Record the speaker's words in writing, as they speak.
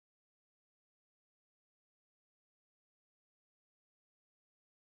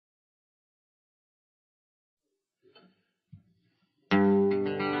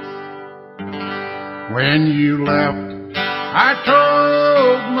When you left, I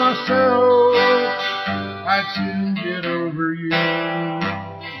told myself I'd soon get over you.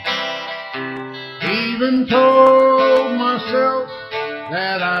 Even told myself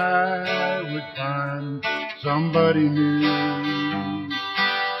that I would find somebody new.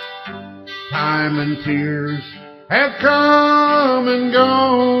 Time and tears have come and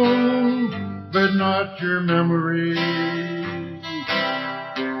gone, but not your memory.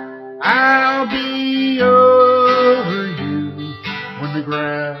 I'll be over you when the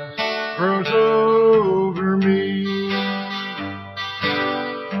grass grows over me.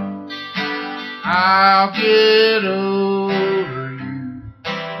 I'll get over you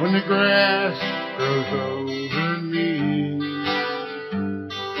when the grass grows over me.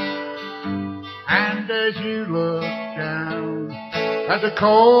 And as you look down at the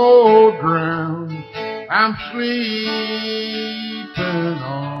cold ground I'm sleeping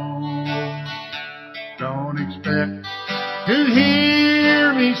on, don't expect to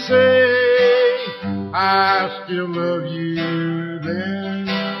hear me say I still love you then.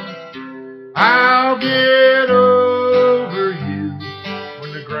 I'll get over you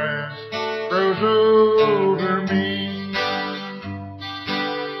when the grass grows over me.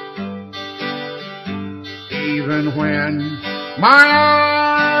 Even when my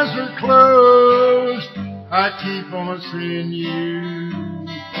eyes are closed, I keep on seeing you.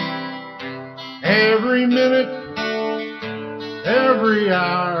 Every minute, every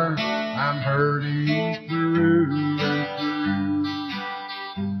hour, I'm hurting through and through.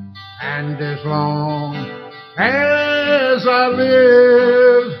 And as long as I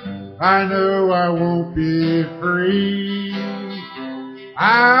live, I know I won't be free.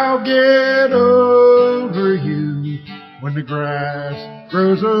 I'll get over you when the grass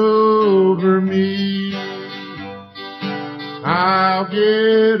grows over me. I'll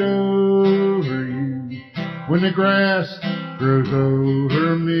get over you when the grass grows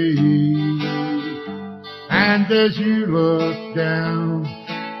over me. And as you look down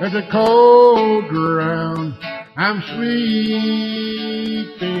at the cold ground I'm sleeping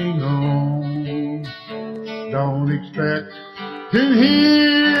on, don't expect to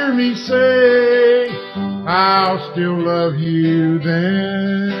hear me say I'll still love you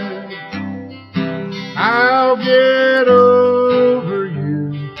then. I'll get over you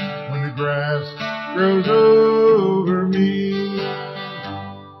when the grass grows over me.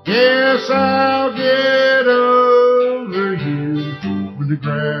 Yes, I'll get over you when the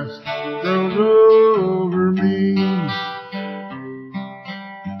grass grows over me.